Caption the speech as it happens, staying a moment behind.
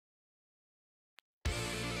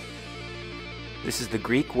This is the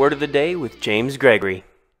Greek Word of the Day with James Gregory.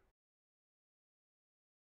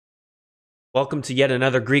 Welcome to yet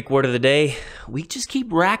another Greek Word of the Day. We just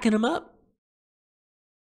keep racking them up.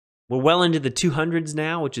 We're well into the 200s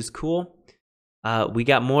now, which is cool. We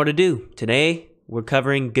got more to do. Today, we're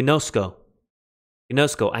covering gινώσκω.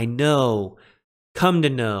 Gινώσκω, I know, come to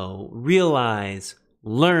know, realize,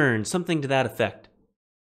 learn, something to that effect.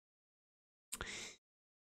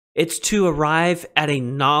 It's to arrive at a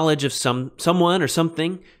knowledge of someone or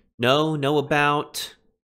something, know about,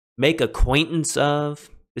 make acquaintance of.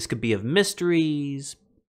 This could be of mysteries,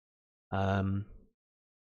 or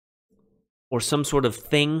some sort of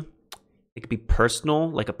thing. It could be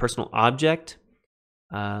personal, like a personal object.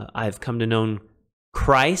 I've come to know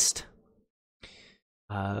Christ.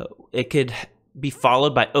 It could be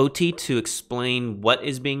followed by OT to explain what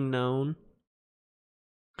is being known.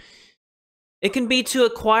 It can be to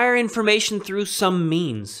acquire information through some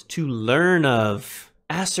means, to learn of,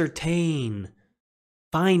 ascertain,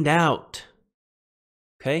 find out.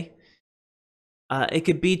 Okay? It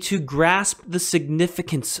could be to grasp the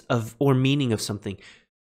significance of or meaning of something.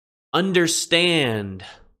 Understand,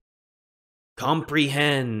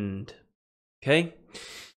 comprehend. Okay?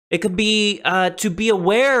 It could be to be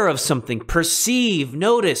aware of something, perceive,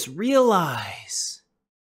 notice, realize.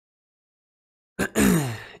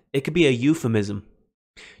 It could be a euphemism,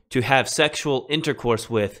 to have sexual intercourse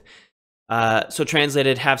with. So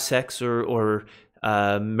translated, have sex or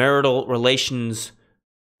marital relations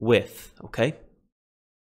with, okay?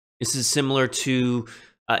 This is similar to,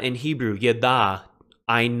 in Hebrew, yada,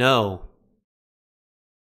 I know.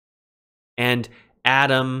 And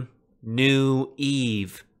Adam knew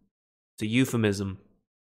Eve. It's a euphemism.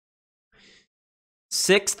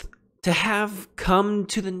 Sixth, to have come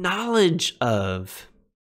to the knowledge of.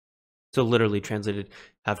 So literally translated,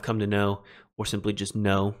 have come to know, or simply just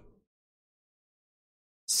know.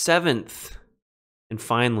 Seventh, and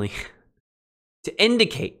finally, to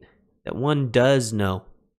indicate that one does know.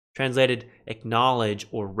 Translated, acknowledge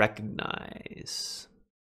or recognize.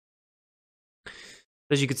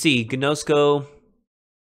 As you can see, gινώσκω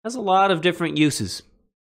has a lot of different uses.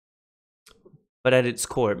 But at its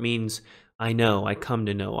core, it means I know, I come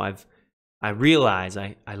to know, I realize,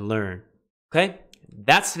 I learn. Okay?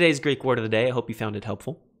 That's today's Greek Word of the Day. I hope you found it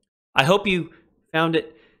helpful. I hope you found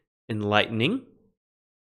it enlightening.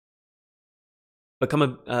 But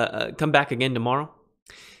come back again tomorrow.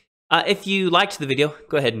 If you liked the video,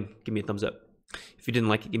 go ahead and give me a thumbs up. If you didn't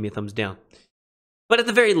like it, give me a thumbs down. But at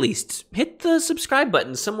the very least, hit the subscribe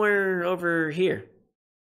button somewhere over here.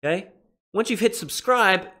 Okay? Once you've hit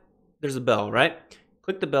subscribe, there's a bell, right?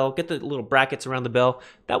 Click the bell, get the little brackets around the bell.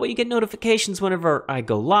 That way you get notifications whenever I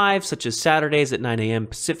go live, such as Saturdays at 9 a.m.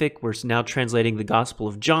 Pacific. We're now translating the Gospel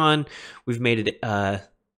of John. We've made it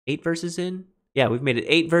 8 verses in. Yeah, we've made it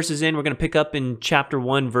 8 verses in. We're going to pick up in chapter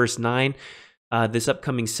 1, verse 9 this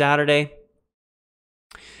upcoming Saturday.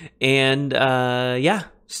 And yeah,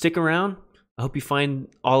 stick around. I hope you find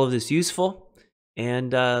all of this useful.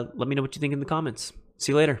 And let me know what you think in the comments.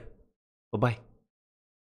 See you later. Bye-bye.